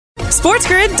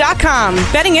SportsGrid.com.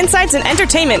 Betting insights and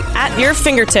entertainment at your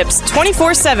fingertips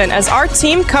 24/7 as our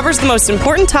team covers the most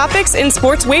important topics in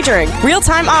sports wagering.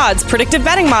 Real-time odds, predictive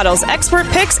betting models, expert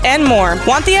picks, and more.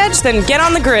 Want the edge? Then get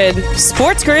on the grid.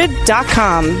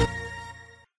 SportsGrid.com.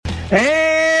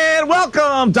 And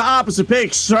welcome to Opposite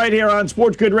Picks right here on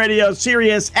Sports Grid Radio,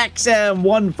 Sirius XM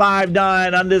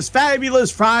 159 on this fabulous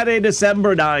Friday,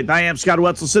 December 9th. I am Scott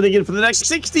Wetzel sitting in for the next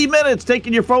 60 minutes,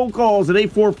 taking your phone calls at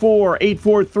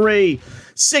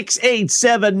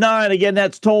 844-843-6879. Again,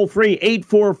 that's toll free,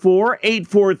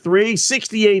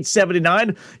 844-843-6879.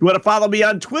 You want to follow me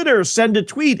on Twitter, send a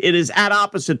tweet. It is at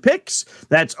Opposite Picks.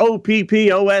 That's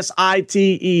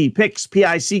OPPOSITE, Picks,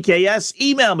 P-I-C-K-S.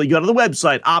 Email me. Go to the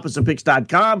website,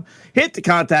 oppositepicks.com. Hit the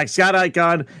contact Scott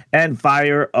icon and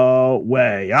fire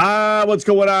away. What's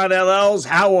going on, LLs?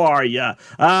 How are you?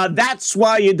 That's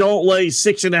why you don't lay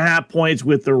 6.5 points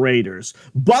with the Raiders.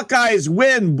 Buckeyes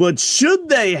win, but should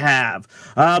they have?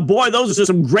 Boy, those are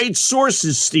some great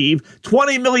sources, Steve.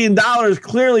 $20 million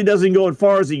clearly doesn't go as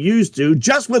far as it used to.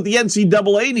 Just what the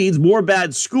NCAA needs, more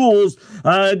bad schools.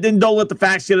 Then don't let the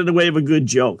facts get in the way of a good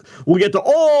joke. We'll get to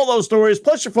all those stories,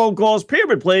 plus your phone calls,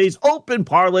 pyramid plays, open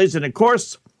parlays, and of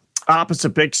course,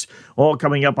 Opposite Picks, all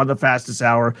coming up on the fastest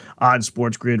hour on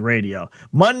Sports Grid Radio.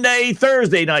 Monday,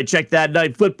 Thursday night, check that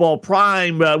night football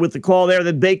prime with the call there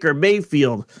that Baker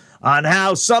Mayfield on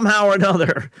how somehow or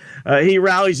another he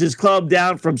rallies his club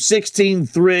down from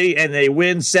 16-3 and they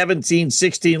win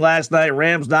 17-16 last night.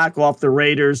 Rams knock off the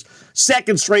Raiders.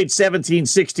 Second straight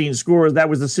 17-16 scores. That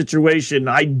was the situation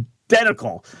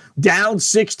identical. Down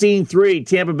 16-3,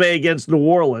 Tampa Bay against New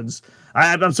Orleans.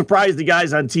 I'm surprised the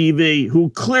guys on TV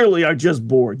who clearly are just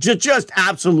bored, just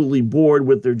absolutely bored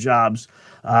with their jobs,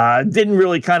 didn't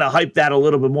really kind of hype that a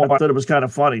little bit more. I thought it was kind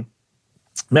of funny.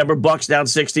 Remember, Bucks down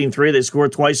 16-3. They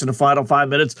scored twice in the final 5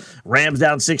 minutes. Rams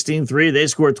down 16-3. They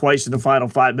scored twice in the final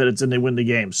 5 minutes, and they win the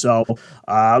game. So,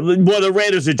 the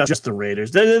Raiders are just the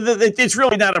Raiders. It's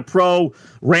really not a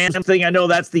pro-Rams thing. I know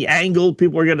that's the angle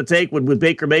people are going to take with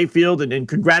Baker Mayfield, and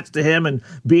congrats to him and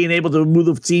being able to move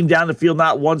the team down the field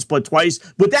not once but twice.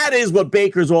 But that is what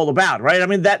Baker's all about, right? I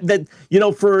mean, that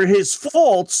for his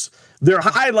faults, they're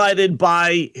highlighted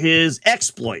by his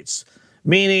exploits,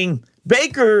 meaning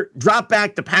Baker drop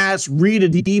back to pass, read a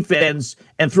defense,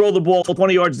 and throw the ball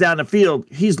 20 yards down the field.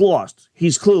 He's lost.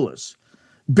 He's clueless.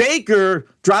 Baker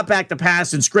drop back to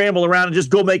pass and scramble around and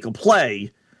just go make a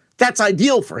play. That's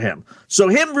ideal for him. So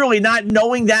him really not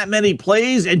knowing that many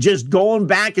plays and just going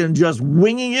back and just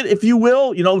winging it, if you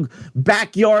will,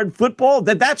 backyard football,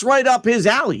 that's right up his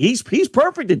alley. He's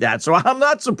perfect at that. So I'm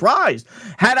not surprised.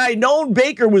 Had I known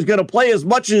Baker was going to play as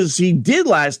much as he did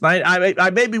last night, I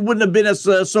maybe wouldn't have been as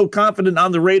so confident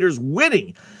on the Raiders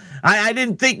winning. I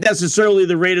didn't think necessarily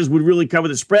the Raiders would really cover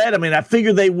the spread. I mean, I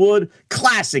figured they would.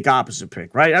 Classic opposite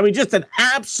pick, right? I mean, just an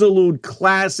absolute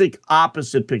classic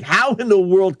opposite pick. How in the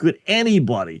world could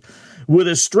anybody with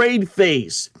a straight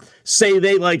face say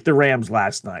they liked the Rams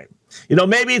last night?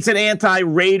 Maybe it's an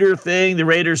anti-Raider thing. The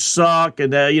Raiders suck,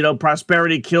 and,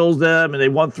 prosperity kills them, and they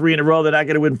won 3 in a row. They're not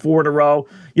going to win 4 in a row.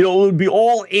 It would be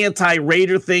all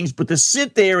anti-Raider things, but to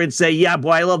sit there and say, yeah,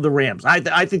 boy, I love the Rams.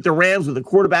 I think the Rams with a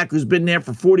quarterback who's been there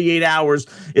for 48 hours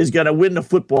is going to win the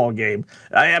football game.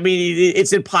 I mean,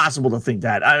 it's impossible to think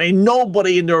that. I mean,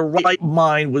 nobody in their right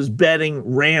mind was betting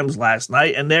Rams last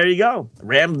night, and there you go.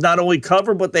 Rams not only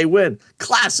cover, but they win.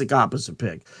 Classic opposite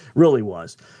pick. Really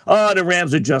was. Oh, the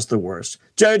Rams are just the worst.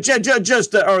 Or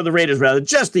the Raiders, rather,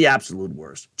 just the absolute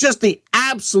worst. Just the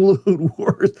absolute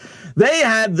worst. They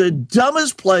had the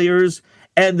dumbest players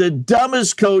and the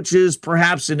dumbest coaches,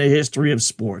 perhaps, in the history of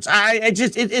sports.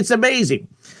 It's amazing.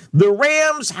 The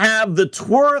Rams have the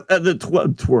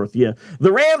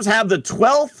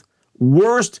 12th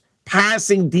worst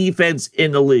passing defense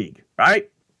in the league, right?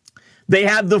 They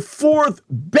have the 4th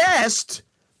best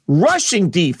rushing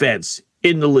defense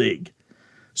in the league.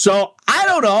 So I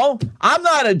don't know. I'm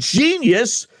not a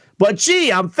genius, but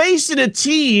gee, I'm facing a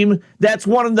team that's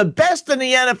one of the best in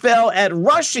the NFL at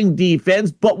rushing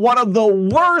defense, but one of the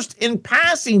worst in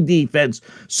passing defense.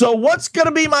 So what's going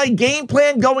to be my game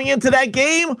plan going into that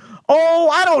game? Oh,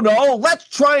 I don't know. Let's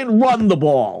try and run the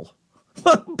ball.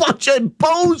 A bunch of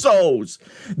bozos.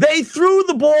 They threw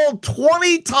the ball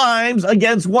 20 times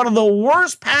against one of the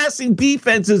worst passing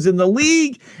defenses in the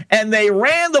league, and they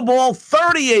ran the ball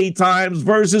 38 times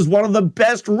versus one of the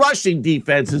best rushing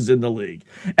defenses in the league.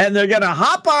 And they're going to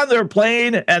hop on their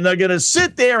plane, and they're going to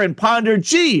sit there and ponder,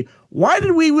 gee, why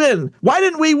did we win? Why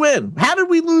didn't we win? How did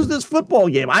we lose this football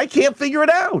game? I can't figure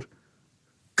it out.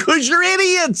 'Cause you're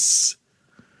idiots.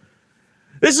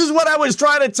 This is what I was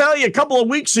trying to tell you a couple of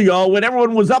weeks ago when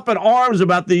everyone was up in arms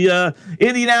about the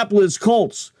Indianapolis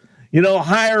Colts,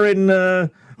 hiring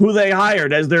who they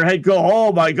hired as their head coach.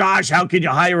 Oh, my gosh, how can you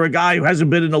hire a guy who hasn't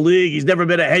been in the league? He's never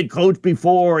been a head coach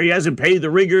before. He hasn't paid the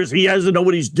rigors. He doesn't know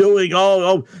what he's doing.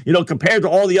 Compared to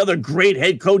all the other great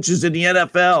head coaches in the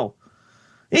NFL.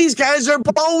 These guys are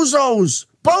bozos.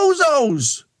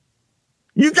 Bozos.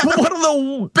 You got one of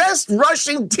the best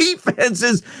rushing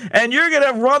defenses, and you're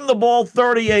going to run the ball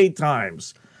 38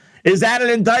 times. Is that an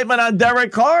indictment on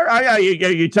Derek Carr? Are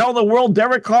you telling the world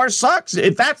Derek Carr sucks?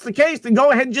 If that's the case, then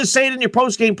go ahead and just say it in your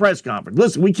post-game press conference.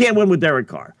 Listen, we can't win with Derek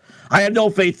Carr. I have no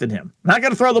faith in him. Not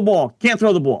going to throw the ball. Can't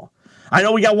throw the ball. I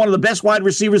know we got one of the best wide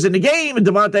receivers in the game in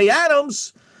Devontae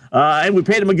Adams, and we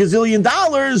paid him $1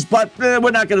 gazillion, but we're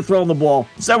not going to throw him the ball.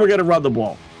 So we're going to run the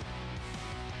ball.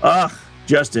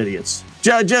 Just idiots.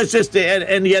 Just,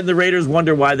 and yet the Raiders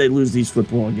wonder why they lose these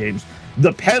football games.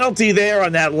 The penalty there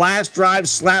on that last drive,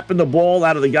 slapping the ball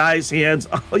out of the guy's hands,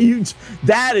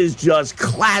 that is just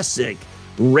classic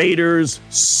Raiders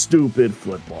stupid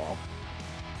football.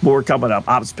 More coming up.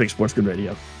 Opposite Pick Sports Grid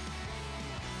Radio.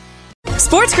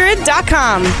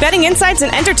 SportsGrid.com. Betting insights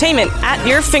and entertainment at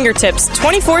your fingertips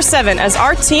 24/7 as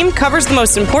our team covers the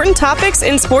most important topics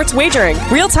in sports wagering.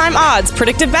 Real-time odds,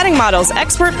 predictive betting models,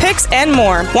 expert picks, and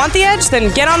more. Want the edge?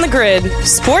 Then get on the grid.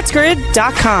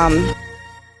 SportsGrid.com.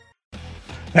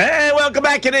 Hey, welcome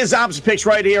back. It is Opposite Picks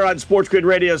right here on Sports Grid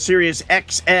Radio, Sirius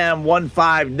XM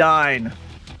 159.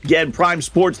 Again, Prime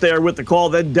Sports there with the call.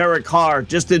 Then Derek Carr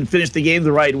just didn't finish the game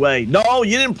the right way. No,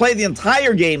 you didn't play the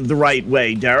entire game the right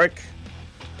way, Derek.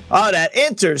 Oh, that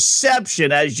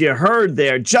interception, as you heard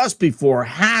there, just before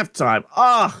halftime.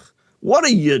 What are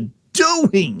you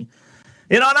doing?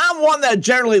 And I'm one that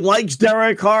generally likes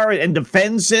Derek Carr and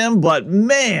defends him, but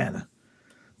man,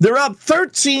 they're up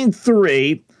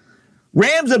 13-3.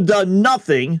 Rams have done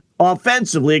nothing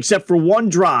offensively except for one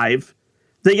drive.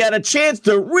 They got a chance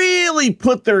to really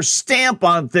put their stamp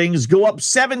on things, go up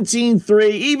 17-3,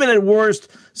 even at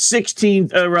worst 16.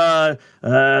 They're up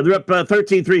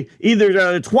 13-3, either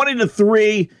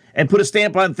 20-3 and put a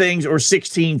stamp on things, or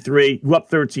 16-3, go up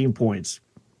 13 points.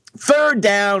 Third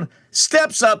down,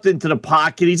 steps up into the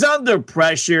pocket. He's under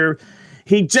pressure.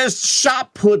 He just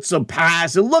shot puts a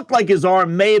pass. It looked like his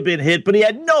arm may have been hit, but he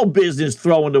had no business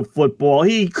throwing the football.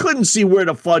 He couldn't see where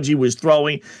the fudge he was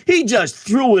throwing. He just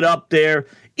threw it up there.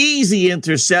 Easy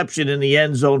interception in the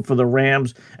end zone for the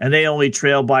Rams, and they only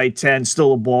trail by 10.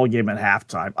 Still a ball game at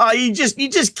halftime. You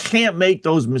just can't make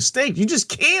those mistakes. You just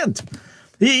can't.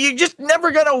 You're just never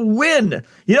going to win.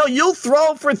 You'll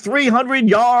throw for 300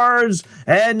 yards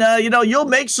and, you'll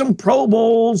make some Pro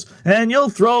Bowls and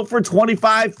you'll throw for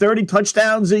 25, 30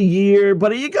 touchdowns a year.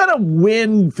 But are you going to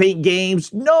win fake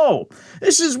games? No.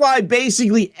 This is why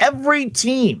basically every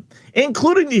team,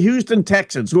 including the Houston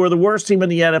Texans, who are the worst team in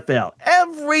the NFL,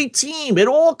 every team, it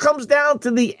all comes down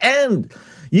to the end.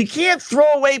 You can't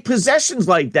throw away possessions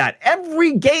like that.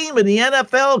 Every game in the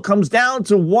NFL comes down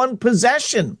to one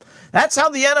possession. That's how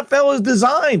the NFL is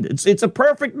designed. It's a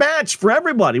perfect match for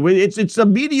everybody. It's a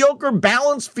mediocre,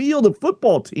 balanced field of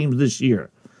football teams this year.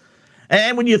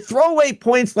 And when you throw away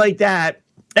points like that,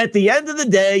 at the end of the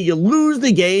day, you lose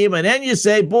the game, and then you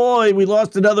say, boy, we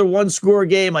lost another one-score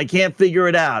game. I can't figure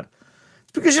it out.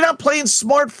 It's because you're not playing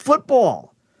smart football.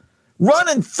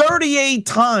 Running 38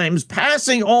 times,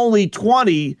 passing only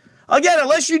 20. Again,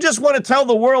 unless you just want to tell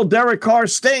the world Derek Carr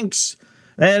stinks,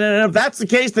 and if that's the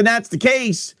case, then that's the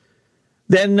case.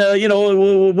 Then, what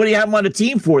do you have him on the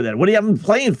team for then? What do you have him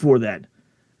playing for then?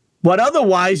 But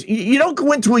otherwise, you don't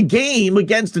go into a game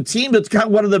against a team that's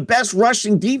got one of the best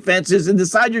rushing defenses and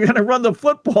decide you're going to run the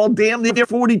football damn near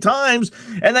 40 times,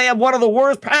 and they have one of the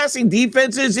worst passing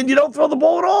defenses, and you don't throw the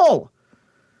ball at all.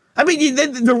 I mean,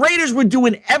 the Raiders were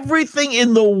doing everything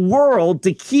in the world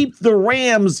to keep the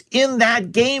Rams in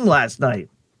that game last night.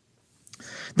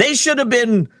 They should have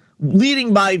been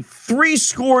leading by 3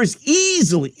 scores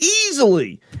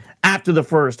easily after the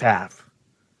first half.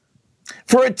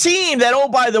 For a team that, oh,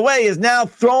 by the way, is now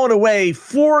throwing away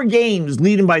 4 games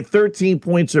leading by 13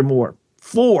 points or more.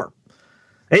 4.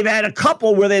 They've had a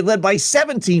couple where they led by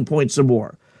 17 points or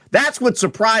more. That's what's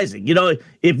surprising.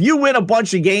 If you win a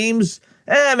bunch of games,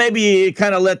 maybe you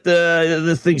kind of let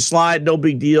the thing slide, no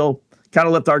big deal. Kind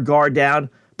of left our guard down.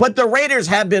 But the Raiders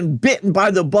have been bitten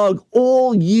by the bug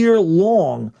all year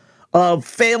long of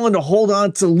failing to hold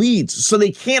on to leads. So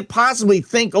they can't possibly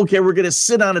think, okay, we're going to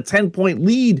sit on a 10-point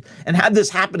lead and have this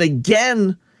happen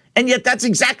again. And yet that's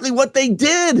exactly what they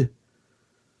did.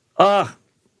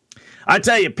 I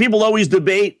tell you, people always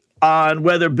debate on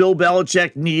whether Bill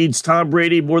Belichick needs Tom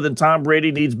Brady more than Tom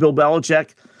Brady needs Bill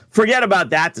Belichick. Forget about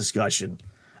that discussion.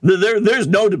 There's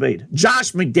no debate.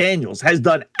 Josh McDaniels has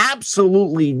done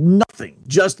absolutely nothing,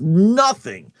 just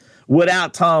nothing,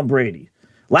 without Tom Brady.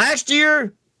 Last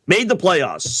year, made the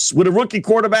playoffs with a rookie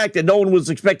quarterback that no one was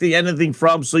expecting anything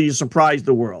from, so you surprised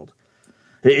the world.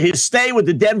 His stay with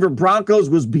the Denver Broncos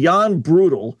was beyond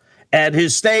brutal, and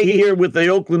his stay here with the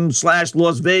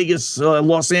Oakland/Las Vegas,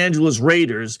 Los Angeles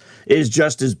Raiders is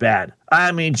just as bad.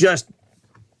 I mean, just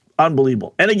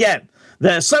unbelievable. And again,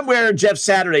 somewhere Jeff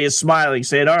Saturday is smiling,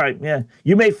 saying, all right, yeah,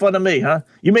 you made fun of me, huh?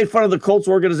 You made fun of the Colts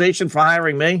organization for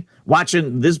hiring me,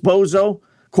 watching this bozo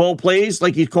call plays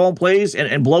like he's calling plays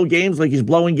and blow games like he's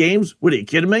blowing games. What, are you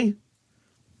kidding me?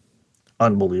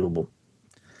 Unbelievable.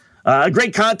 A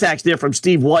great context there from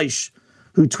Steve Weish,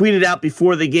 who tweeted out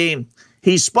before the game,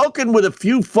 he's spoken with a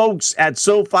few folks at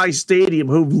SoFi Stadium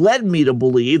who've led me to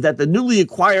believe that the newly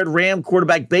acquired Ram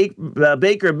quarterback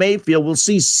Baker Mayfield will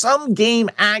see some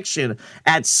game action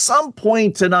at some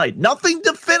point tonight. Nothing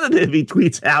definitive, he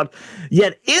tweets out,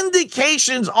 yet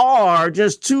indications are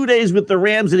just 2 days with the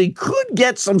Rams that he could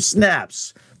get some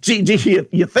snaps. Gee,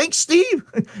 you think, Steve?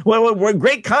 Well,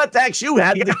 great contacts you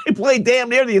had. The guy played damn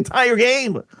near the entire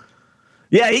game.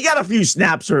 Yeah, he got a few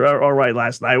snaps all right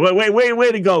last night.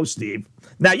 Way to go, Steve.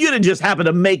 Now, you didn't just happen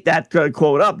to make that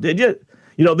quote up, did you?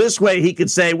 You know, this way he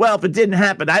could say, well, if it didn't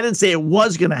happen, I didn't say it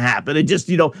was going to happen. It just,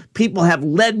 people have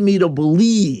led me to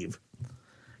believe.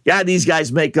 Yeah, these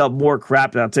guys make up more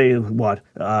crap, and I'll tell you what,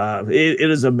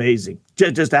 it is amazing.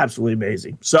 Just absolutely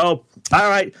amazing. So, all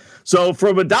right. So,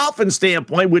 from a Dolphins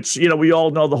standpoint, which, we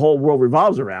all know the whole world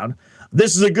revolves around,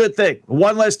 this is a good thing.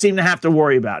 One less team to have to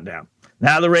worry about now.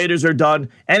 Now the Raiders are done.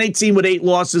 Any team with 8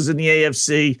 losses in the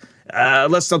AFC,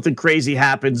 unless something crazy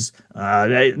happens,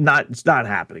 it's not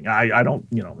happening. I don't,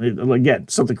 again,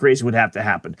 something crazy would have to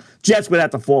happen. Jets would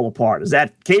have to fall apart. Is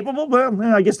that capable? Well,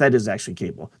 I guess that is actually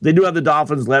capable. They do have the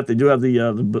Dolphins left. They do have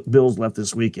the Bills left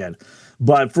this weekend.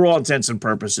 But for all intents and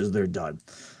purposes, they're done.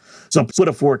 So put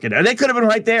a fork in it. And they could have been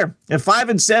right there. At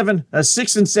 5-7,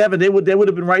 6-7, they would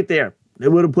have been right there. They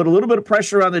would have put a little bit of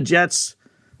pressure on the Jets,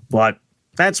 but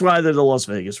that's why they're the Las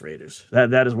Vegas Raiders.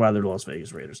 That is why they're the Las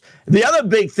Vegas Raiders. The other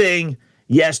big thing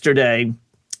yesterday,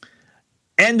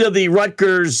 end of the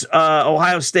Rutgers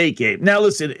Ohio State game. Now,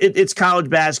 listen, it's college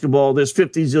basketball. There's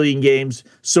 50 zillion games.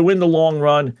 So in the long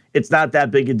run, it's not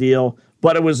that big a deal.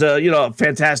 But it was a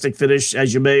fantastic finish,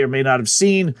 as you may or may not have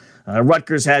seen.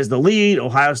 Rutgers has the lead.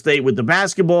 Ohio State with the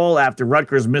basketball after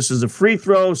Rutgers misses a free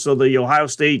throw. So the Ohio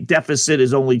State deficit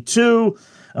is only 2.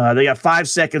 They got 5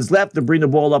 seconds left to bring the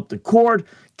ball up the court.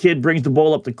 Kid brings the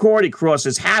ball up the court. He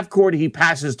crosses half court. He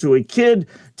passes to a kid,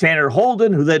 Tanner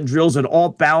Holden, who then drills an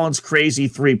off-balance crazy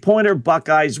three-pointer.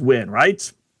 Buckeyes win, right?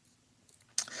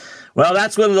 Well,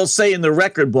 that's what it'll say in the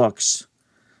record books.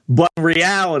 But in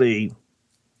reality,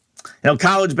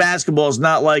 college basketball is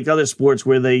not like other sports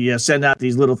where they send out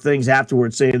these little things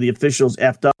afterwards saying the officials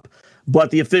effed up.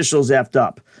 But the officials effed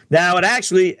up. Now, it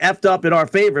actually effed up in our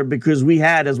favor because we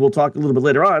had, as we'll talk a little bit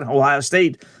later on, Ohio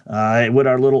State with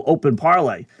our little open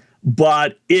parlay.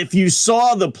 But if you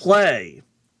saw the play,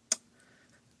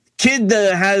 kid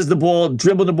has the ball,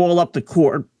 dribbling the ball up the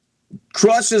court,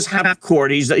 crosses half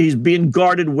court. He's being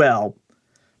guarded well,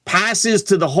 passes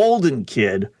to the Holden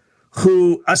kid,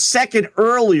 who a second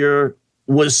earlier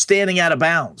was standing out of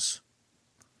bounds.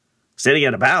 Standing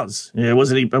out of bounds.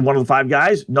 Wasn't he one of the 5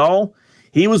 guys? No,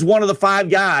 he was one of the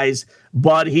 5 guys,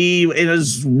 but he, in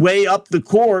his way up the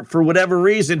court, for whatever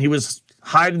reason, he was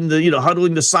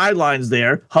huddling the sidelines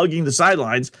there, hugging the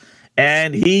sidelines,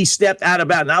 and he stepped out of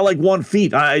bounds. Not like 1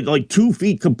 feet, like 2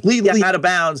 feet, completely out of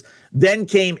bounds, then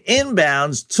came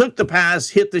inbounds, took the pass,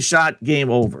 hit the shot, game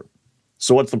over.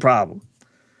 So what's the problem?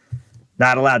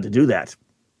 Not allowed to do that.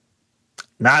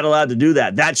 Not allowed to do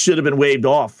that. That should have been waived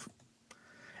off.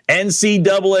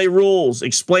 NCAA rules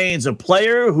explains a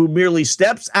player who merely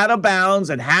steps out of bounds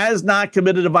and has not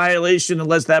committed a violation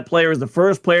unless that player is the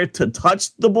first player to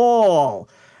touch the ball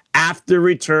after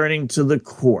returning to the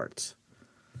court.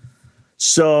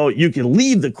 So you can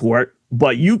leave the court,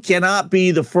 but you cannot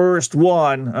be the first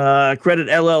one. Credit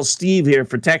LL Steve here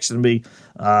for texting me.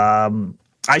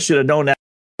 I should have known that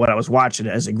when I was watching it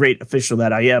as a great official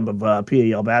that I am of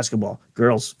PAL basketball,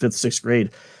 girls 5th, 6th grade.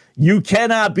 You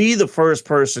cannot be the first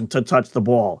person to touch the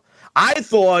ball. I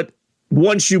thought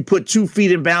once you put 2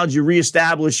 feet in bounds, you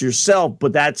reestablish yourself,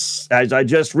 but that's, as I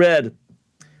just read,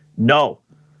 no.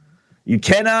 You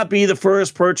cannot be the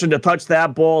first person to touch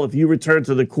that ball if you return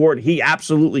to the court. He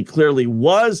absolutely clearly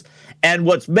was. And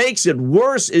what makes it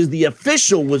worse is the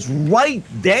official was right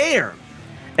there.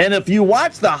 And if you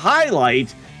watch the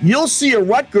highlight, you'll see a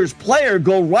Rutgers player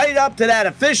go right up to that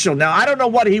official. Now, I don't know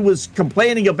what he was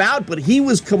complaining about, but he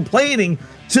was complaining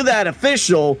to that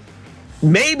official,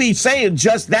 maybe saying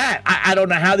just that. I don't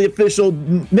know how the official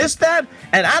missed that,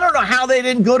 and I don't know how they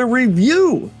didn't go to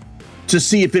review to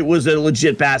see if it was a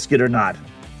legit basket or not.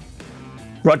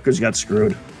 Rutgers got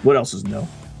screwed. What else is new?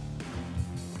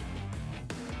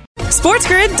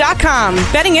 SportsGrid.com.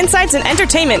 Betting insights and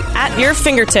entertainment at your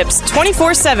fingertips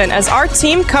 24/7 as our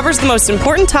team covers the most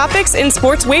important topics in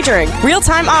sports wagering.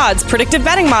 Real-time odds, predictive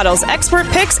betting models, expert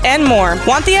picks, and more.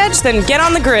 Want the edge? Then get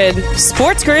on the grid.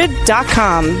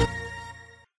 SportsGrid.com.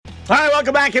 All right,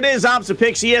 welcome back. It is Opposite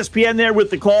Picks, ESPN there with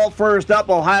the call. First up,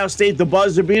 Ohio State, the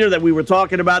buzzer beater that we were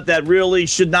talking about that really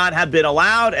should not have been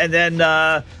allowed. And then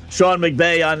Sean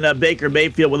McVay on Baker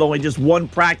Mayfield with only just one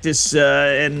practice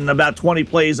and about 20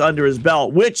 plays under his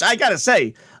belt, which I got to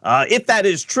say, if that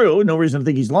is true, no reason to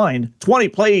think he's lying, 20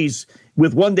 plays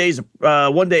with 1 day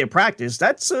of practice,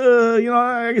 that's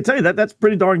I can tell you that's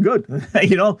pretty darn good.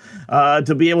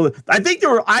 To be able to. I think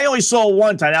I only saw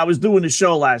one time. I was doing the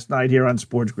show last night here on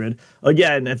Sports Grid.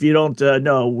 Again, if you don't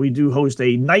know, we do host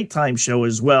a nighttime show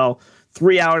as well,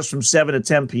 3 hours from 7 to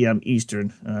 10 p.m.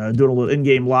 Eastern, doing a little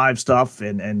in-game live stuff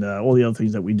and all the other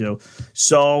things that we do.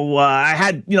 So I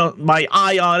had my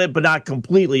eye on it, but not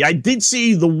completely. I did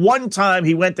see the one time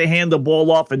he went to hand the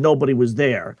ball off and nobody was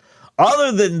there.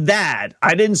 Other than that,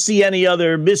 I didn't see any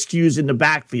other miscues in the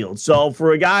backfield. So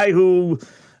for a guy who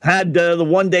had the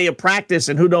 1 day of practice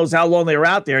and who knows how long they were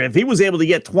out there, if he was able to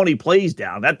get 20 plays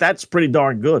down, that's pretty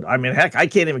darn good. I mean, heck, I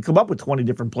can't even come up with 20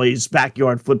 different plays,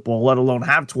 backyard football, let alone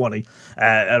have 20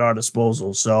 at our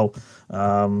disposal. So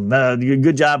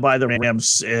good job by the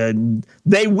Rams. And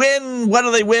they win. What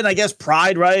do they win? I guess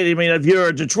pride, right? I mean, if you're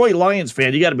a Detroit Lions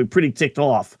fan, you got to be pretty ticked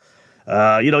off.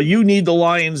 You need the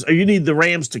Lions, or you need the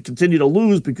Rams to continue to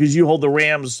lose because you hold the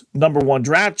Rams number one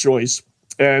draft choice.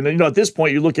 And, at this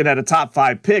point, you're looking at a top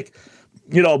 5 pick.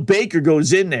 Baker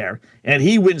goes in there and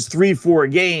he wins 3-4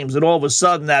 games. And all of a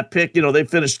sudden that pick, they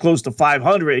finished close to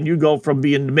 500 and you go from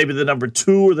being maybe the number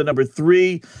 2 or the number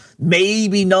 3,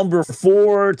 maybe number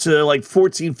 4 to like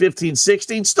 14, 15,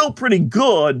 16. Still pretty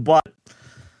good, but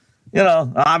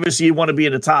obviously you want to be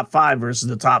in the top 5 versus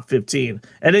the top 15.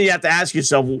 And then you have to ask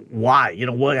yourself, why?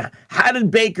 How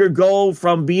did Baker go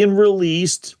from being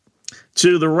released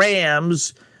to the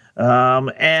Rams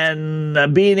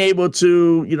and being able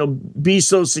to, be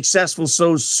so successful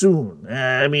so soon?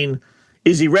 I mean,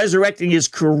 is he resurrecting his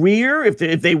career? If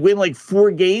they win like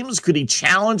 4 games, could he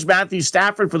challenge Matthew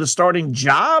Stafford for the starting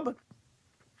job?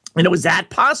 Is that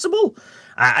possible?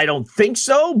 I don't think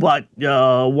so, but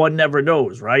one never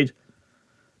knows, right?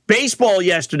 Baseball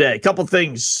yesterday, a couple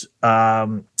things.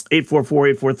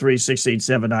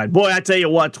 844-843-6879. Boy, I tell you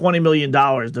what, $20 million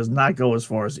does not go as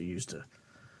far as it used to.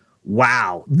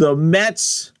 Wow. The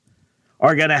Mets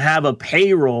are going to have a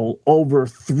payroll over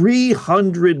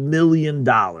 $300 million.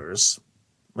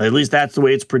 At least that's the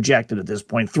way it's projected at this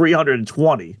point,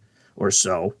 320 or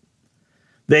so.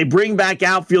 They bring back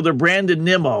outfielder Brandon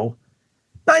Nimmo.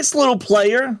 Nice little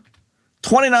player,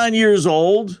 29 years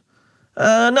old.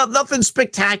 Nothing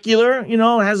spectacular,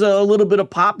 has a little bit of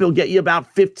pop. He'll get you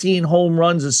about 15 home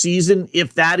runs a season.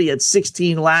 If that, he had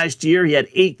 16 last year. He had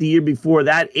 8 the year before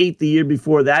that, 8 the year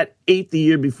before that, 8 the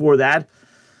year before that,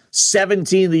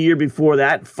 17 the year before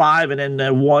that, 5 and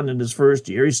then 1 in his first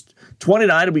year. He's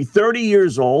 29. He'll be 30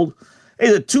 years old.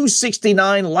 He's a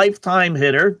 269 lifetime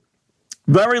hitter.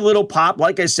 Very little pop.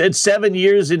 Like I said, 7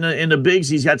 years in the bigs.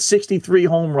 He's got 63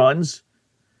 home runs.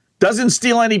 Doesn't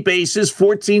steal any bases,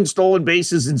 14 stolen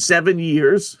bases in 7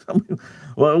 years.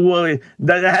 Well,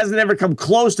 that hasn't ever come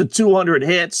close to 200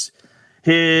 hits.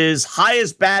 His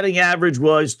highest batting average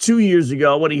was 2 years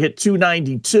ago when he hit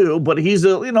 292, but he's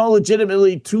a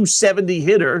legitimately 270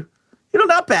 hitter.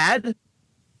 Not bad.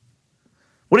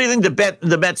 What do you think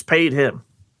the Mets paid him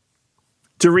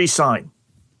to re-sign?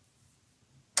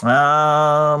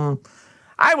 I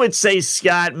would say,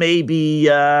 Scott, maybe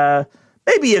a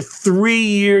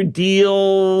 3-year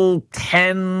deal,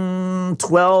 $10, $12,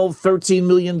 $13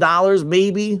 million,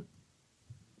 maybe?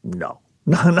 No,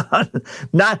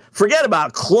 not forget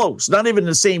about close, not even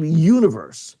the same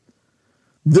universe.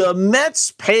 The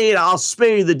Mets paid, I'll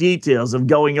spare you the details of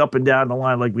going up and down the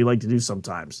line like we like to do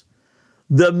sometimes.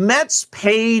 The Mets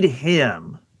paid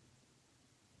him,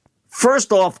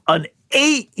 first off, an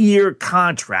 8-year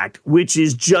contract, which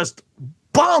is just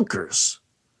bonkers.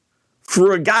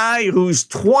 For a guy who's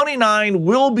 29,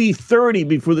 will be 30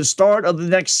 before the start of the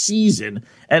next season,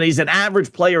 and he's an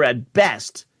average player at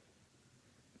best.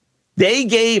 They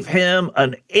gave him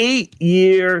an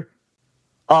 8-year,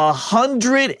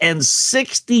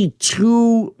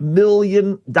 $162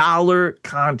 million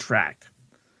contract.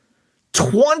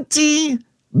 $20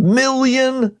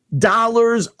 million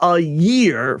a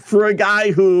year for a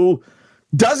guy who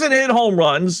doesn't hit home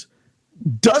runs,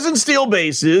 doesn't steal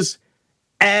bases,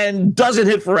 and doesn't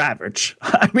hit for average.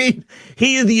 I mean,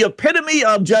 he is the epitome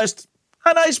of just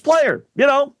a nice player. You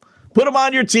know, put him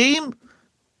on your team.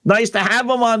 Nice to have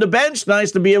him on the bench.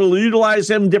 Nice to be able to utilize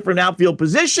him in different outfield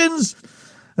positions.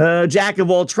 Jack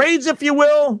of all trades, if you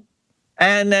will.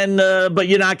 And then, but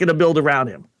you're not going to build around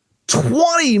him.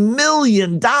 $20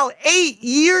 million, 8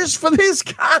 years for this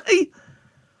guy.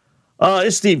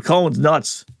 This Steve Cohen's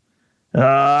nuts.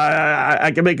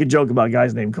 I can make a joke about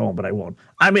guys named Cohen, but I won't.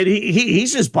 I mean,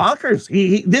 he's just bonkers.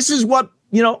 This is what,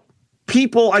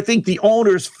 people, I think the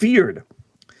owners feared,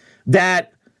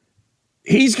 that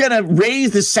he's going to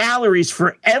raise the salaries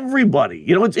for everybody.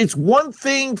 It's one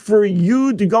thing for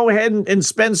you to go ahead and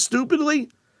spend stupidly,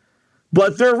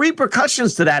 but there are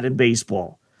repercussions to that in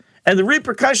baseball. And the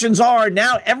repercussions are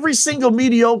now every single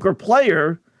mediocre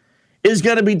player is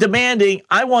going to be demanding,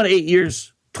 I want 8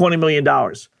 years, $20 million.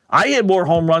 I hit more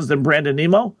home runs than Brandon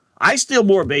Nimmo. I steal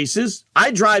more bases.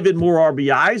 I drive in more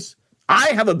RBIs. I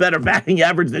have a better batting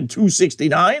average than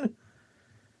 269.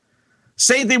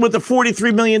 Same thing with the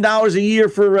 $43 million a year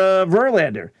for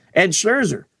Verlander and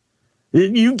Scherzer.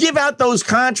 You give out those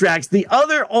contracts, the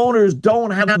other owners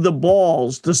don't have the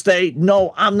balls to say,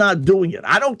 no, I'm not doing it.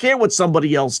 I don't care what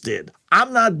somebody else did.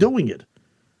 I'm not doing it.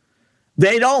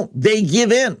 They don't. They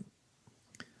give in.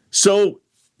 So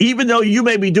even though you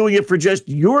may be doing it for just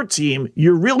your team,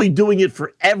 you're really doing it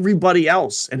for everybody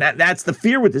else. And that's the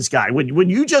fear with this guy. When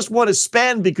you just want to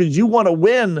spend because you want to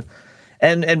win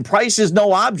and price is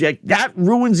no object, that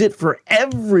ruins it for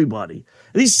everybody.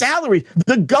 These salaries,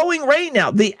 the going rate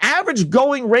now, the average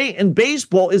going rate in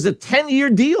baseball is a 10-year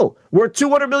deal worth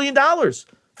 $200 million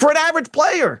for an average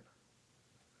player.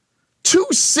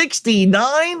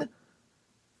 269?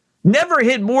 Never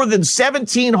hit more than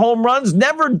 17 home runs,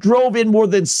 never drove in more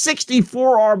than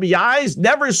 64 RBIs,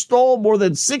 never stole more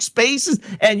than 6 bases,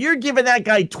 and you're giving that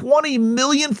guy $20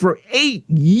 million for 8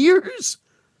 years?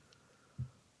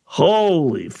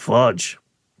 Holy fudge.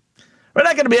 We're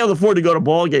not going to be able to afford to go to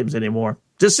ball games anymore.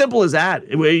 Just simple as that.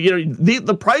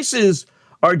 The prices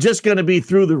are just going to be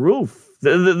through the roof.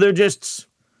 They're just,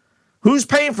 who's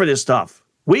paying for this stuff?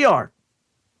 We are.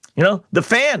 The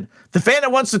fan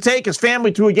that wants to take his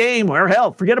family to a game, or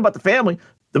hell, forget about the family.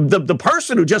 The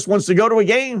person who just wants to go to a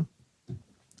game.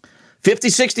 $50,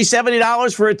 $60,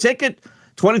 $70 for a ticket,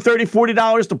 $20, $30,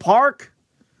 $40 to park.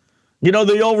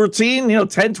 The old routine, $10,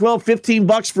 $12,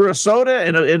 $15 for a soda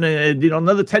and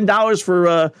another $10 for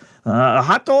a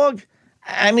hot dog.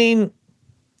 I mean,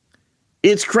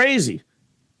 it's crazy.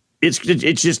 It's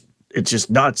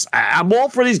just nuts. I'm all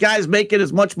for these guys making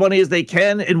as much money as they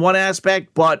can in one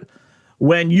aspect, but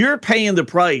when you're paying the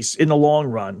price in the long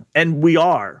run, and we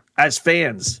are as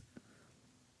fans,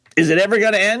 is it ever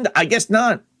going to end? I guess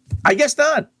not.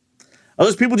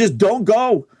 Those people just don't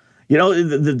go.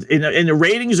 The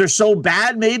ratings are so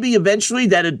bad, maybe eventually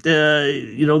that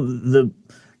the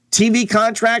TV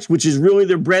contracts, which is really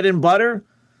their bread and butter,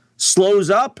 slows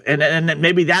up, and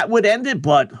maybe that would end it.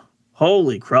 But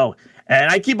holy crow! And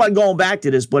I keep on going back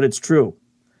to this, but it's true.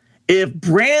 If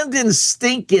Brandon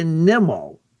stinking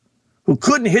Nimmo, who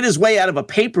couldn't hit his way out of a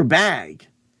paper bag,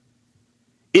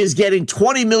 is getting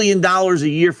 $20 million a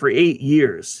year for 8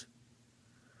 years,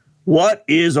 what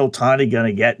is Ohtani going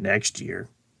to get next year?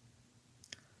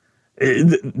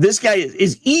 This guy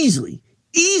is easily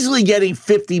getting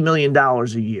 $50 million a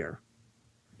year.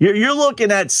 You're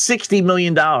looking at $60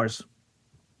 million. I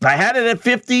had it at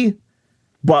 50,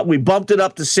 but we bumped it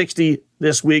up to 60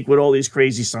 this week with all these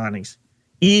crazy signings.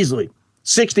 Easily.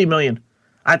 $60 million.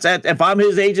 If I'm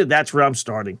his agent, that's where I'm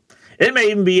starting. It may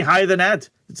even be higher than that,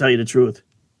 to tell you the truth.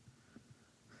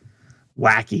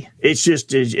 Wacky. It's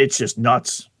just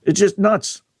nuts. It's just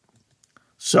nuts.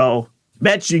 So,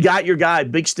 Mets, you got your guy.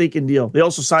 Big stinking deal. They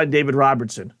also signed David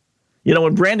Robertson.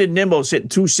 When Brandon Nimmo's hitting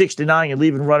 269 and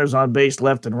leaving runners on base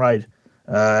left and right,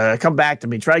 come back to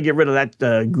me. Try to get rid of that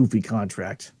goofy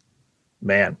contract.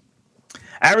 Man.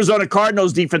 Arizona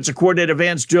Cardinals defensive coordinator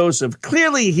Vance Joseph.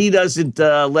 Clearly, he doesn't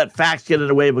let facts get in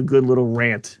the way of a good little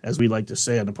rant, as we like to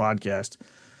say on the podcast.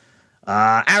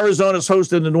 Arizona's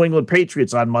hosting the New England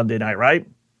Patriots on Monday night, right?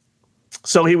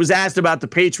 So he was asked about the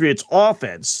Patriots'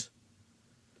 offense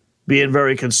being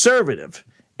very conservative.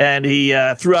 And he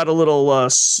threw out a little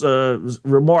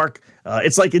remark.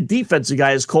 It's like a defensive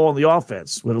guy is calling the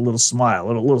offense with a little smile,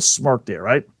 a little smirk there,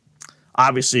 right?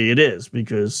 Obviously it is,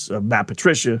 because Matt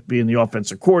Patricia, being the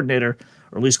offensive coordinator,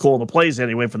 or at least calling the plays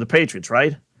anyway for the Patriots,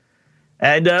 right?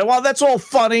 And while that's all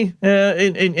funny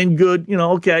and good,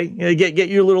 okay, get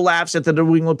your little laughs at the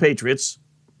New England Patriots.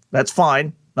 That's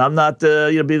fine. I'm not, I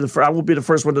won't be the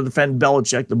first one to defend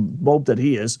Belichick, the mope that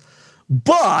he is.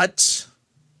 But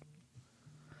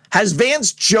has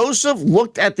Vance Joseph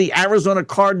looked at the Arizona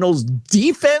Cardinals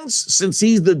defense since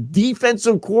he's the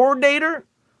defensive coordinator?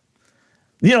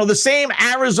 The same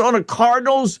Arizona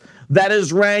Cardinals that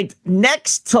is ranked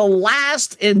next to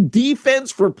last in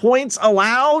defense for points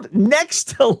allowed,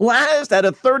 next to last out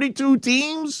of 32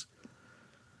 teams.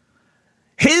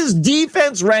 His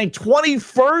defense ranked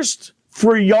 21st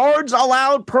for yards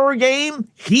allowed per game.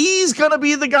 He's going to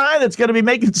be the guy that's going to be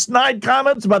making snide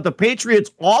comments about the Patriots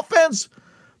offense.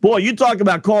 Boy, you talk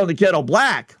about calling the kettle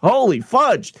black. Holy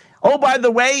fudge. Oh, by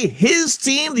the way, his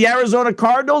team, the Arizona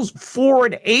Cardinals,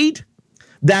 4-8.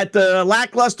 That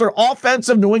lackluster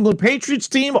offensive New England Patriots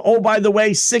team, oh, by the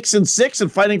way, 6-6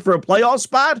 and fighting for a playoff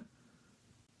spot.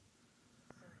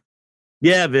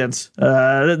 Yeah, Vince.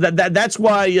 That's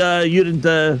why you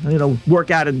didn't, work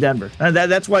out in Denver.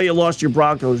 That's why you lost your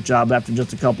Broncos job after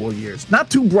just a couple of years. Not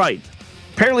too bright.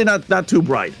 Apparently not too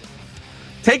bright.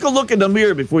 Take a look in the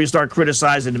mirror before you start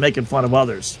criticizing and making fun of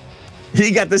others.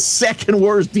 You got the second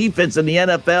worst defense in the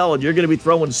NFL, and you're going to be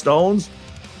throwing stones?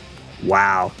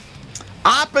 Wow.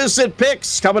 Opposite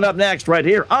Picks coming up next right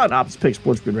here on Opposite Picks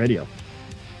Sports Grid Radio.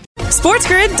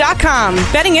 SportsGrid.com.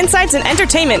 Betting insights and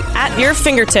entertainment at your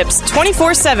fingertips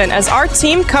 24/7 as our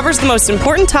team covers the most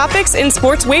important topics in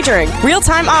sports wagering.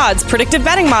 Real-time odds, predictive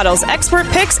betting models, expert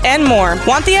picks, and more.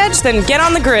 Want the edge? Then get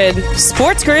on the grid.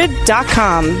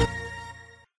 SportsGrid.com.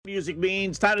 Music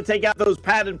means time to take out those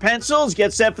pad and pencils,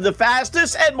 get set for the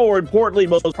fastest, and more importantly,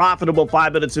 most profitable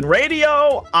 5 minutes in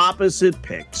radio, Opposite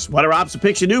Picks. What are Opposite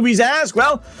Picks, you newbies ask?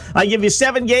 Well, I give you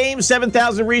 7 games,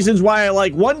 7,000 reasons why I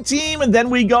like one team, and then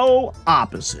we go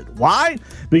opposite. Why?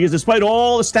 Because despite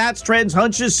all the stats, trends,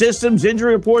 hunches, systems,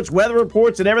 injury reports, weather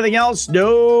reports, and everything else,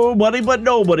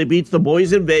 nobody beats the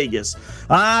boys in Vegas.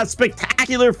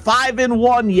 Spectacular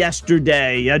 5-1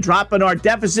 yesterday, dropping our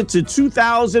deficit to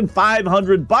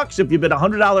 $2,500 if you've been a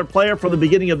 $100 player from the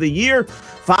beginning of the year.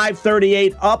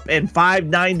 538 up and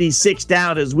 596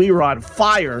 down as we were on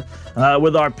fire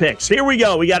with our picks. Here we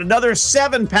go. We got another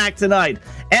 7-pack tonight.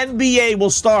 NBA will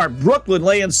start. Brooklyn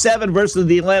laying 7 versus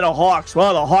the Atlanta Hawks.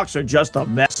 Well, the Hawks are just a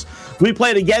mess. We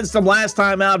played against them last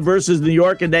time out versus New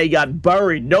York, and they got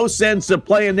buried. No sense of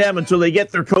playing them until they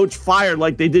get their coach fired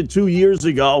like they did 2 years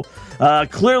ago.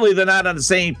 Clearly, they're not on the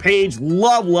same page.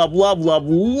 Love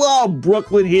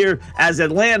Brooklyn here as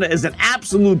Atlanta is an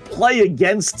absolute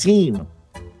play-against team.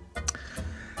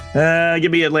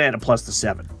 Give me Atlanta plus the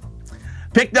 7.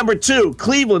 Pick number 2,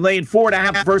 Cleveland laying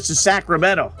 4.5 versus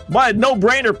Sacramento. But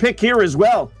no-brainer pick here as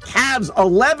well. Cavs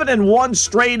 11-1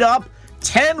 straight up,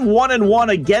 10-1-1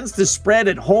 against the spread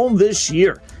at home this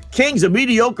year. Kings a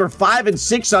mediocre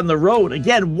 5-6 on the road.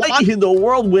 Again, why in the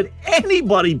world would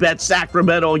anybody bet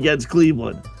Sacramento against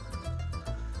Cleveland?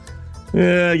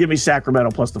 Give me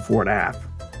Sacramento plus the 4.5.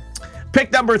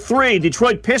 Pick number 3,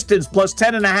 Detroit Pistons plus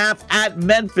 10.5 at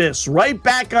Memphis. Right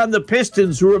back on the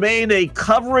Pistons, who remain a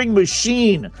covering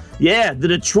machine. Yeah, the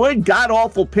Detroit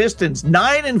god-awful Pistons,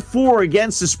 9-4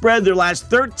 against the spread their last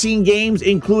 13 games,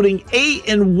 including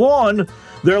 8-1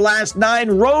 their last 9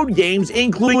 road games,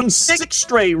 including 6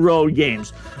 straight road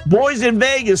games. Boys in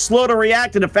Vegas slow to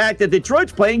react to the fact that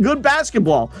Detroit's playing good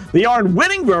basketball. They aren't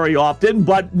winning very often,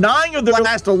 but 9 of their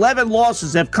last 11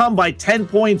 losses have come by 10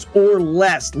 points or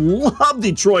less. Love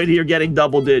Detroit here getting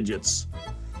double digits.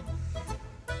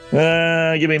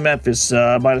 Give me Memphis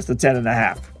minus the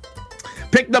 10.5.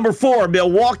 Pick number 4,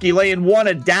 Milwaukee laying 1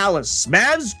 at Dallas.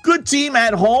 Mavs, good team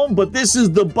at home, but this is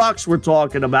the Bucks we're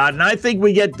talking about. And I think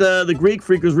we get the Greek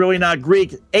freak who's really not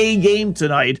Greek a game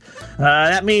tonight.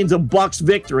 That means a Bucks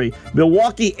victory.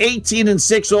 Milwaukee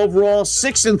 18-6 overall,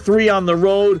 6-3 on the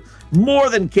road. More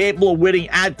than capable of winning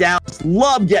at Dallas.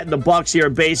 Love getting the Bucks here,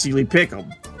 basically pick them.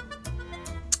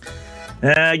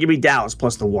 Give me Dallas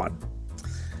plus the 1.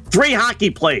 3 hockey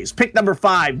plays. Pick number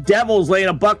 5. Devils laying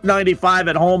 $1.95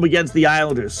 at home against the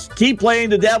Islanders. Keep playing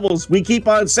the Devils. We keep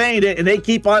on saying it, and they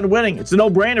keep on winning. It's a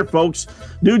no-brainer, folks.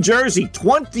 New Jersey,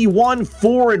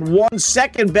 21-4-1,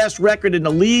 second best record in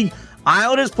the league.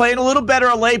 Islanders playing a little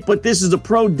better late, but this is a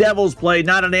pro-Devils play,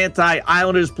 not an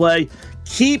anti-Islanders play.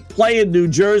 Keep playing New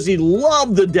Jersey.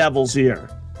 Love the Devils here.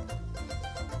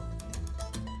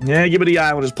 Yeah, give me the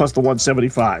Islanders plus the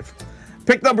 175.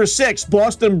 Pick number 6,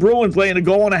 Boston Bruins laying a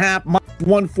goal and a half, minus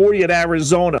 140 at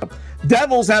Arizona.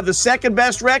 Devils have the second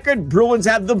best record. Bruins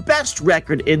have the best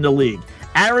record in the league.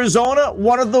 Arizona,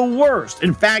 one of the worst.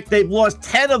 In fact, they've lost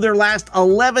 10 of their last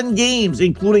 11 games,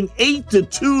 including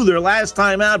 8-2 their last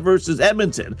time out versus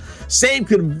Edmonton. Same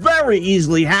could very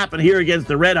easily happen here against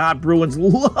the Red Hot Bruins.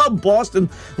 Love Boston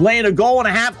laying a goal and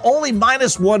a half, only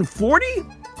minus 140?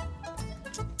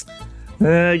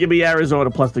 Give me Arizona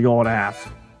plus the goal and a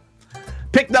half.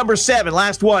 Pick number 7,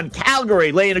 last one.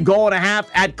 Calgary laying a goal and a half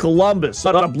at Columbus.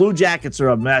 The Blue Jackets are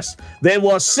a mess. They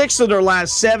lost 6 of their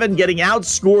last 7, getting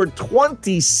outscored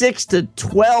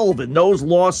 26-12 in those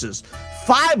losses,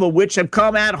 5 of which have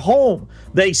come at home.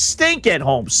 They stink at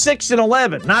home,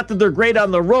 6-11. Not that they're great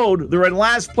on the road. They're in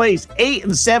last place,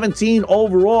 8-17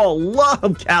 overall.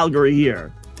 Love Calgary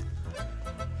here.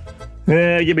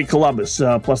 Give me Columbus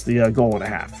plus the goal and a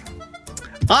half.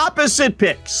 Opposite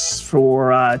picks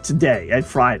for today and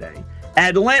Friday.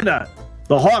 Atlanta,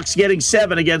 the Hawks getting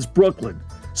 7 against Brooklyn.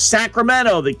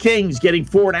 Sacramento, the Kings getting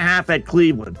 4.5 at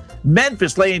Cleveland.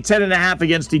 Memphis laying 10.5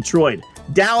 against Detroit.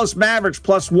 Dallas Mavericks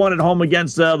plus 1 at home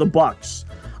against the Bucks.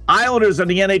 Islanders in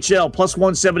the NHL plus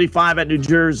 175 at New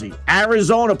Jersey.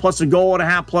 Arizona plus a goal and a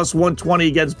half plus 120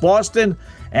 against Boston.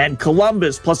 And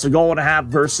Columbus plus a goal and a half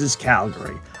versus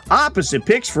Calgary. Opposite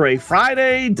picks for a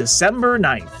Friday, December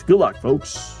 9th. Good luck,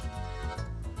 folks.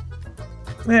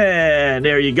 And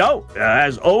there you go.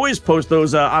 As always, post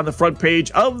those on the front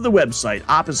page of the website,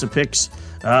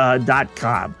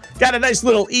 oppositepicks.com. Got a nice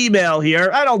little email here.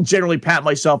 I don't generally pat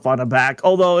myself on the back,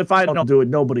 although if I don't do it,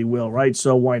 nobody will, right?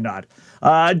 So why not?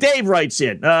 Dave writes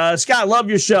in, Scott, love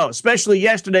your show, especially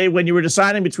yesterday when you were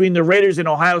deciding between the Raiders and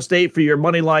Ohio State for your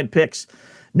money line picks.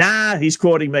 Nah, he's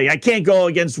quoting me. I can't go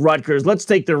against Rutgers. Let's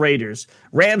take the Raiders.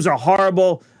 Rams are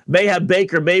horrible. May have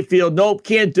Baker Mayfield. Nope,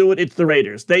 can't do it. It's the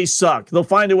Raiders. They suck. They'll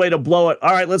find a way to blow it.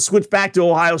 All right, let's switch back to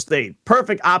Ohio State.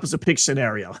 Perfect opposite pick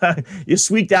scenario. You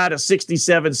squeaked out a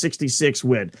 67-66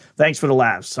 win. Thanks for the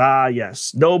laughs.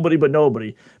 Yes. Nobody but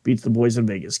nobody beats the boys in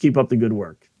Vegas. Keep up the good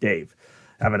work, Dave.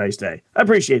 Have a nice day. I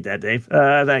appreciate that, Dave.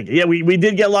 Thank you. Yeah, we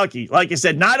did get lucky. Like I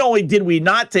said, not only did we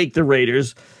not take the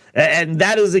Raiders, and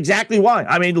that is exactly why.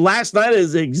 I mean, last night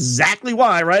is exactly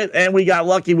why, right? And we got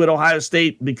lucky with Ohio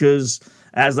State because,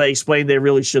 as I explained, they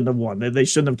really shouldn't have won. They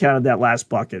shouldn't have counted that last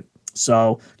bucket.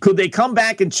 So could they come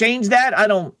back and change that? I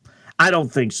don't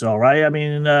think so, right? I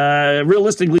mean,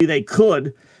 realistically, they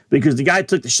could because the guy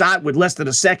took the shot with less than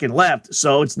a second left.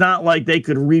 So it's not like they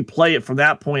could replay it from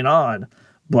that point on.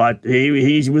 But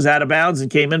he was out of bounds and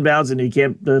came in bounds, and he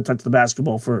can't touch the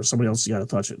basketball first. Somebody else has got to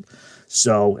touch it.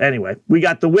 So anyway, we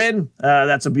got the win.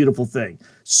 That's a beautiful thing.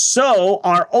 So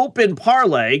our open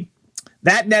parlay,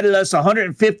 that netted us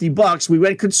 $150. We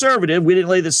went conservative. We didn't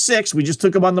lay the 6. We just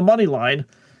took them on the money line.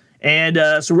 And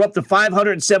so we're up to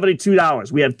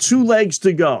 $572. We have 2 legs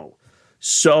to go.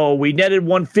 So we netted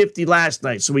 $150 last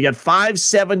night. So we got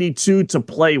 $572 to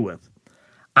play with.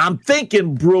 I'm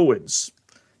thinking Bruins.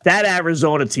 That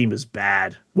Arizona team is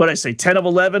bad. What did I say, 10 of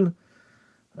 11?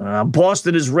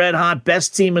 Boston is red hot,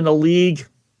 best team in the league.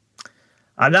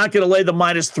 I'm not going to lay the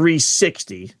minus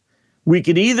 360. We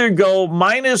could either go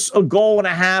minus a goal and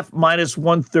a half, minus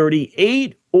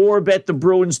 138, or bet the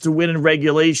Bruins to win in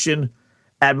regulation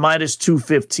at minus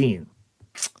 215.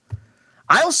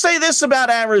 I'll say this about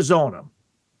Arizona.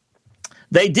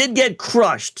 They did get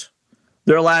crushed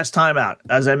their last time out,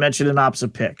 as I mentioned in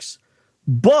opposite picks.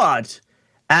 But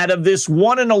out of this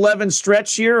 1-11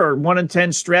 stretch here, or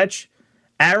 1-10 stretch,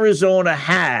 Arizona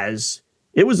has,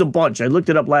 it was a bunch. I looked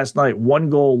it up last night,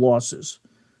 1-goal losses.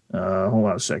 Hold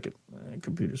on a second.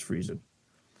 Computer's freezing.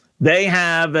 They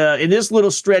have, in this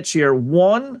little stretch here,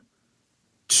 1,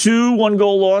 2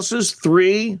 1-goal losses,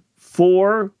 3,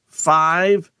 4,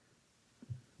 5.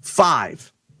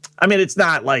 I mean, it's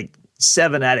not like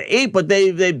 7 out of 8, but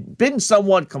they've been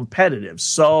somewhat competitive.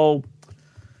 So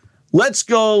let's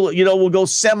go, we'll go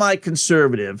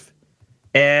semi-conservative,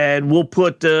 and we'll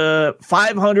put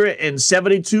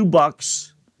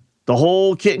 $572, the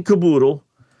whole kit and caboodle,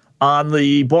 on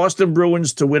the Boston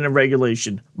Bruins to win in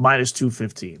regulation, minus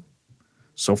 215.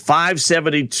 So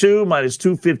 $572 minus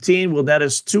 215 will net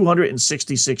us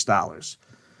 $266.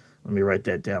 Let me write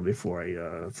that down before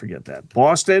I forget that.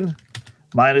 Boston,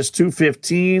 minus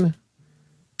 215,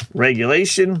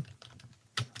 regulation,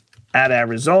 at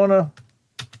Arizona,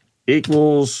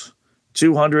 equals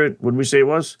 200, what did we say it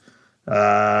was?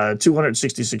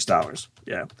 $266.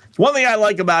 Yeah. One thing I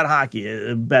like about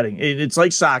hockey, betting, it's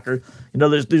like soccer.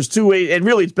 There's 2 ways, and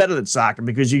really it's better than soccer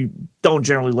because you don't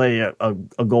generally lay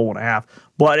a goal and a half.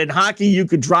 But in hockey, you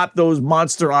could drop those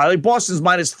monster odds. Like Boston's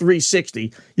minus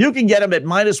 360. You can get them at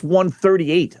minus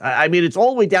 138. I mean, it's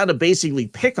all the way down to basically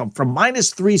pick them from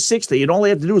minus 360. And all they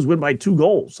have to do is win by 2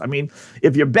 goals. I mean,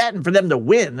 if you're betting for them to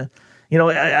win,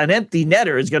 an empty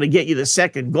netter is going to get you the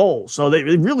second goal. So they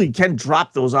really can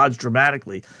drop those odds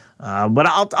dramatically. But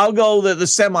I'll go the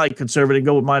semi-conservative,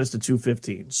 go with minus the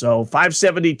 215. So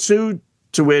 572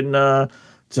 to win to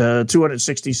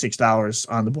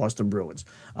 $266 on the Boston Bruins.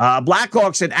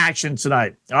 Blackhawks in action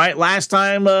tonight. All right, last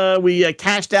time we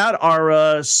cashed out our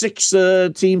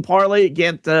 6-team parlay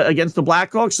against the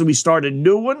Blackhawks, so we started a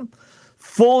new one.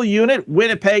 Full unit,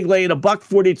 Winnipeg laying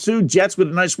 $1.42. Jets with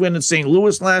a nice win in St.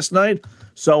 Louis last night.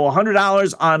 So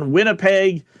 $100 on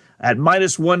Winnipeg at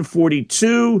minus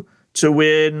 142 to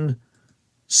win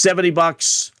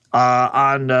 $70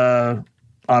 on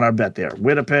our bet there.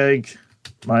 Winnipeg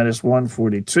minus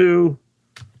 142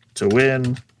 to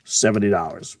win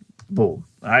 $70. Boom.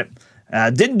 All right.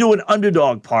 Didn't do an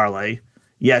underdog parlay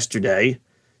yesterday.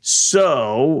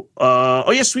 So,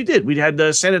 yes, we did. We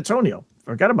had San Antonio.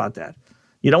 Forgot about that.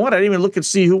 You know what? I didn't even look and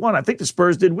see who won. I think the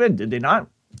Spurs did win. Did they not?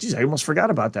 Jeez, I almost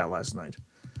forgot about that last night.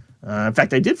 In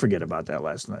fact, I did forget about that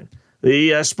last night.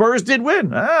 The Spurs did win.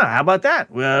 How about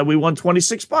that? We won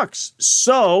 $26.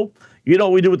 So, you know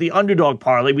what we do with the underdog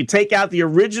parlay? We take out the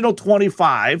original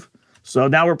 25. So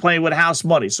now we're playing with house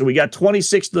money. So we got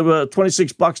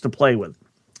 $26 to play with.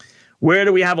 Where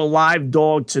do we have a live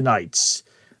dog tonight?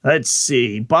 Let's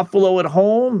see. Buffalo at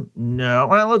home? No.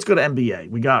 Well, let's go to NBA.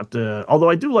 We got,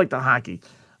 although I do like the hockey.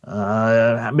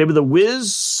 Maybe the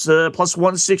Wiz plus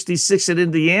 166 at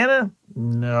Indiana?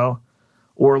 No.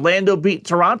 Orlando beat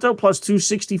Toronto plus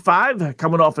 265,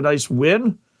 coming off a nice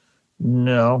win?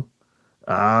 No.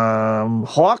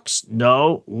 Hawks?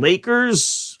 No.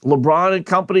 Lakers? LeBron and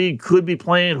company could be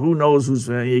playing. Who knows who's...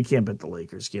 you can't bet the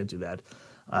Lakers. Can't do that.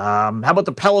 How about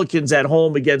the Pelicans at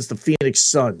home against the Phoenix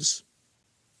Suns?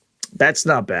 That's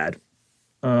not bad.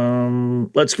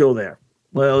 Let's go there.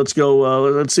 Well, let's go.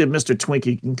 Let's see if Mr.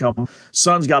 Twinkie can come.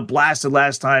 Suns got blasted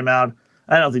last time out.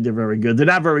 I don't think they're very good. They're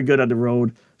not very good on the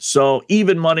road. So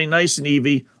even money, nice and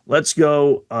easy. Let's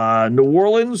go New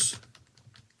Orleans,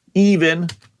 even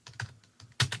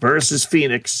versus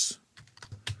Phoenix.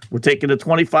 We're taking the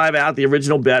 25 out, the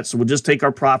original bet. So we'll just take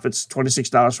our profits,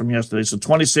 $26 from yesterday. So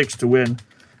 26 to win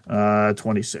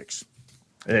 26.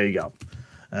 There you go.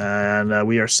 And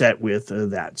we are set with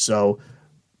that. So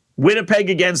Winnipeg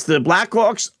against the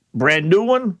Blackhawks, brand new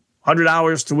one,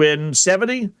 $100 to win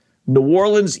 70. New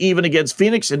Orleans even against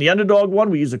Phoenix. In the underdog one,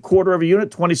 we use a quarter of a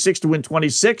unit, 26 to win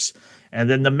 26. And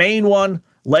then the main one,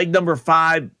 leg number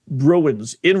 5,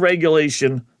 Bruins in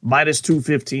regulation, minus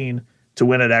 215 to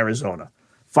win at Arizona.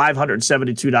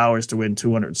 $572 to win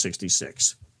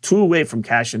 266. 2 away from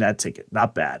cashing that ticket.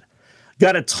 Not bad.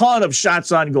 Got a ton of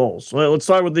shots on goals. Well, let's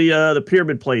start with the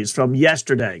pyramid plays from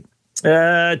yesterday. 2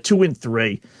 and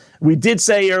 3. We did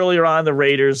say earlier on the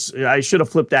Raiders. I should have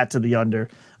flipped that to the under.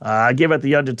 I gave out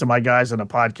the under to my guys on the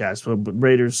podcast. But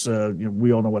Raiders,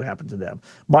 we all know what happened to them.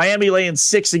 Miami laying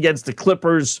 6 against the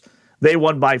Clippers. They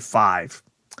won by 5.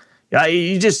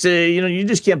 You just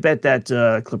can't bet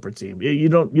that Clipper team. You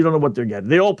don't know what they're getting.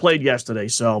 They all played yesterday,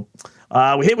 so.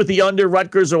 We hit with the under.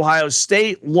 Rutgers, Ohio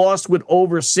State. Lost with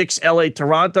over 6 LA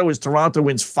Toronto as Toronto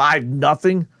wins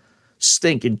 5-0.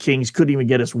 Stinking Kings. Couldn't even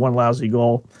get us one lousy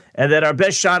goal. And then our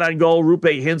best shot on goal, Rupe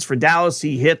Hintz for Dallas.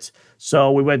 He hit.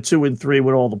 So we went 2 and 3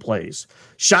 with all the plays.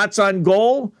 Shots on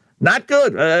goal, not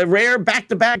good. Rare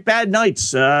back-to-back bad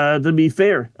nights, to be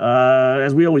fair,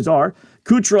 as we always are.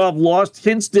 Kucherov lost.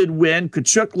 Hintz did win.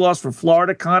 Kachuk lost for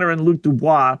Florida. Connor and Luke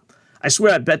Dubois. I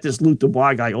swear I bet this Luke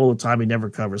Dubois guy all the time. He never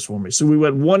covers for me. So we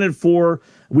went 1 and 4.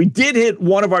 We did hit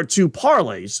one of our 2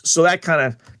 parlays, so that kind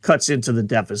of cuts into the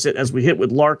deficit as we hit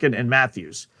with Larkin and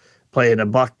Matthews, playing a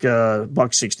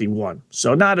 $1.61.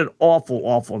 So not an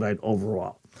awful night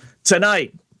overall.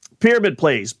 Tonight, pyramid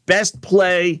plays, best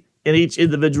play in each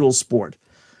individual sport.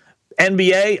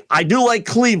 NBA, I do like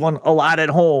Cleveland a lot at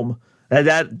home. And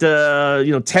that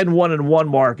 10-1-1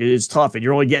 mark is tough, and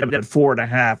you're only getting at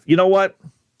 4.5. You know what?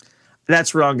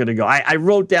 That's where I'm going to go. I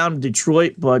wrote down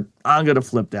Detroit, but I'm going to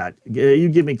flip that. You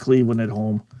give me Cleveland at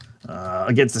home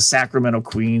against the Sacramento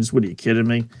Queens. What are you kidding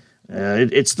me?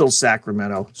 It's still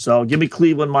Sacramento. So give me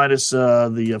Cleveland minus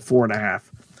the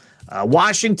 4.5.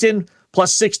 Washington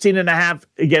plus 16.5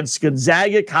 against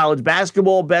Gonzaga. College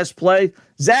basketball, best play.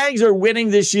 Zags are winning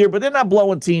this year, but they're not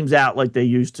blowing teams out like they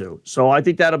used to. So I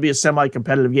think that'll be a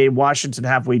semi-competitive game. Washington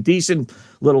halfway decent.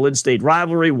 Little in-state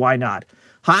rivalry. Why not?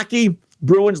 Hockey.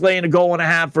 Bruins laying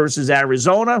 1.5 versus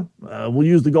Arizona. We'll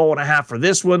use the 1.5 for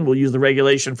this one. We'll use the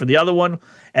regulation for the other one.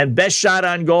 And best shot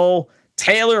on goal,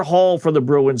 Taylor Hall for the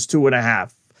Bruins,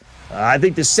 2.5. I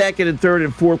think the second and third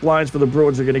and fourth lines for the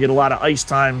Bruins are going to get a lot of ice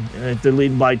time if they're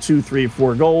leading by 2, 3,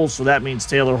 4 goals. So that means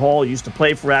Taylor Hall used to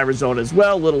play for Arizona as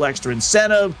well. A little extra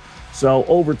incentive. So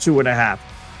over 2.5.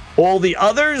 All the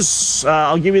others,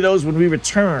 I'll give you those when we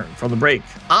return from the break.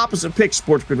 Opposite Pick,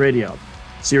 Sports Grid Radio,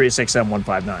 Sirius XM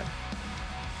 159.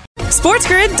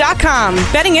 SportsGrid.com.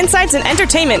 Betting insights and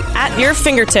entertainment at your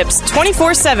fingertips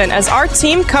 24/7 as our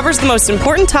team covers the most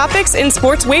important topics in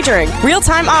sports wagering.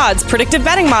 Real-time odds, predictive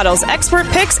betting models, expert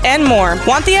picks, and more.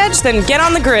 Want the edge? Then get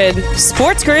on the grid.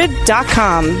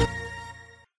 SportsGrid.com.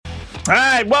 All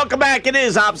right, welcome back. It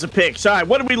is Opposite Picks. All right,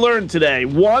 what did we learn today?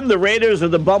 1, the Raiders are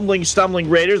the bumbling, stumbling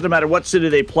Raiders no matter what city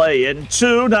they play in.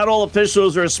 2, not all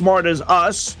officials are as smart as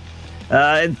us.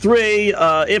 And 3,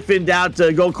 if in doubt,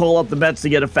 go call up the Mets to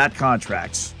get a fat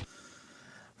contracts.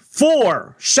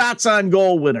 4, shots on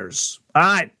goal winners. All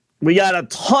right, we got a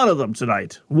ton of them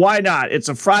tonight. Why not? It's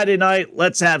a Friday night.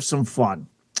 Let's have some fun.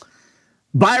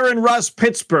 Byron Russ,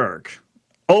 Pittsburgh,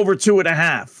 over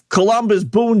 2.5. Columbus,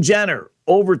 Boone Jenner,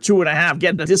 over 2.5,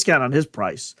 getting a discount on his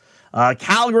price.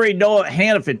 Calgary, Noah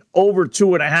Hannafin, over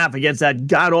 2.5 against that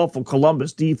god-awful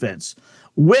Columbus defense.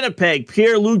 Winnipeg,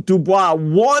 Pierre-Luc Dubois,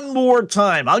 one more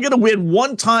time. I'm going to win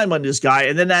one time on this guy,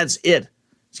 and then that's it.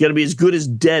 He's going to be as good as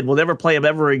dead. We'll never play him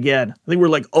ever again. I think we're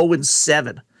like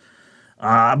 0-7.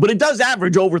 But it does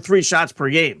average over 3 shots per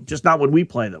game, just not when we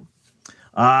play them.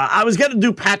 I was going to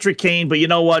do Patrick Kane, but you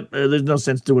know what? There's no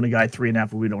sense doing a guy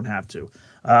 3.5 when we don't have to.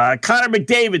 Connor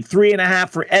McDavid,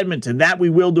 3.5 for Edmonton. That we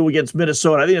will do against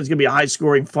Minnesota. I think it's going to be a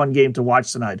high-scoring, fun game to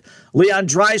watch tonight. Leon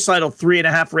Draisaitl,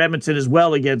 3.5 for Edmonton as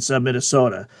well against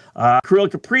Minnesota. Kirill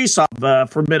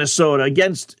Kaprizov for Minnesota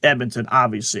against Edmonton,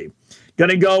 obviously. Going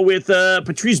to go with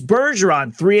Patrice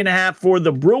Bergeron, 3.5 for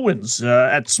the Bruins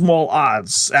at small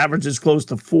odds. Averages close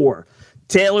to 4.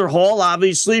 Taylor Hall,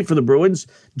 obviously, for the Bruins.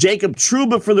 Jacob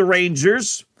Trouba for the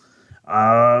Rangers.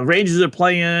 Rangers are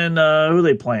playing, who are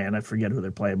they playing? I forget who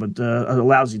they're playing, but a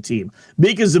lousy team.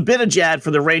 Mika Zibanejad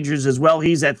for the Rangers as well.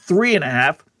 He's at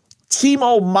 3.5.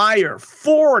 Timo Meier,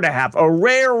 4.5. A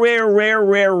rare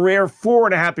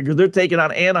 4.5 because they're taking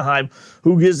on Anaheim,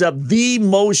 who gives up the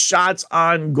most shots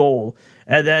on goal.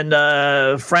 And then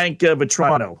Frank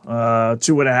Vetrano,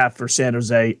 2.5 for San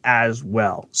Jose as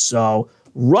well. So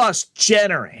Russ,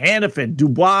 Jenner, Hannafin,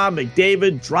 Dubois,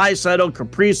 McDavid, Draisaitl,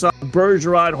 Kaprizov,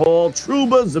 Bergeron, Hall,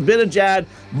 Trouba, Zibanejad,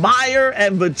 Meier,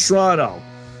 and Vetrano.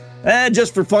 And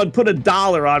just for fun, put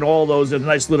 $1 on all those in a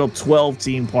nice little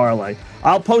 12-team parlay.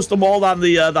 I'll post them all on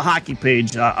the hockey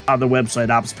page on the website,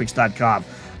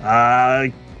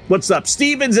 oppositepicks.com. What's up?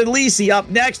 Stevens and Lisi up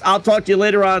next. I'll talk to you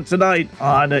later on tonight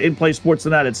on In Play Sports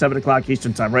Tonight at 7 o'clock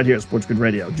Eastern Time, right here at Sports Grid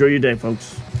Radio. Enjoy your day,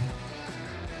 folks.